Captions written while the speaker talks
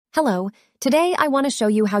Hello, today I want to show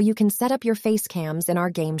you how you can set up your face cams in our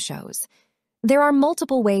game shows. There are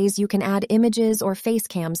multiple ways you can add images or face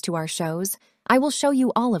cams to our shows. I will show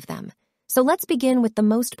you all of them. So let's begin with the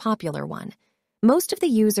most popular one. Most of the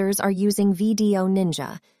users are using Video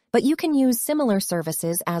Ninja, but you can use similar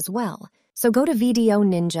services as well. So go to Video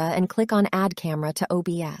Ninja and click on Add Camera to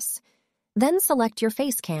OBS. Then select your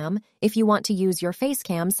face cam. If you want to use your face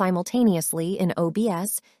cam simultaneously in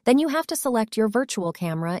OBS, then you have to select your virtual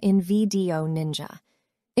camera in Video Ninja.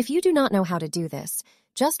 If you do not know how to do this,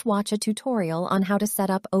 just watch a tutorial on how to set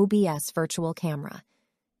up OBS virtual camera.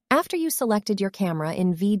 After you selected your camera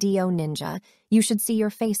in Video Ninja, you should see your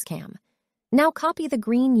face cam. Now copy the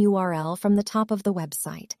green URL from the top of the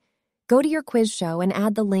website. Go to your quiz show and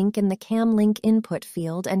add the link in the Cam Link input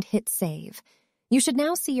field and hit Save. You should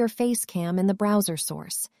now see your face cam in the browser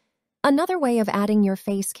source. Another way of adding your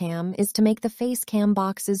face cam is to make the face cam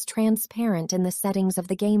boxes transparent in the settings of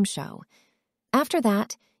the game show. After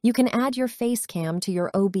that, you can add your face cam to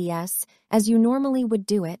your OBS as you normally would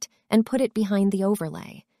do it and put it behind the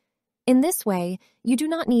overlay. In this way, you do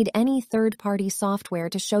not need any third-party software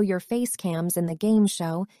to show your face cams in the game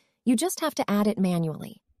show. You just have to add it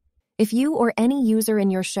manually. If you or any user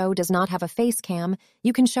in your show does not have a face cam,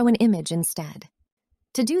 you can show an image instead.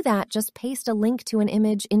 To do that, just paste a link to an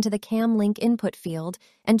image into the Cam Link input field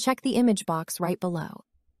and check the image box right below.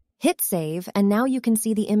 Hit Save, and now you can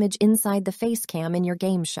see the image inside the face cam in your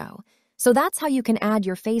game show. So that's how you can add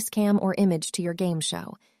your face cam or image to your game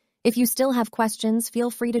show. If you still have questions,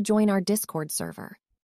 feel free to join our Discord server.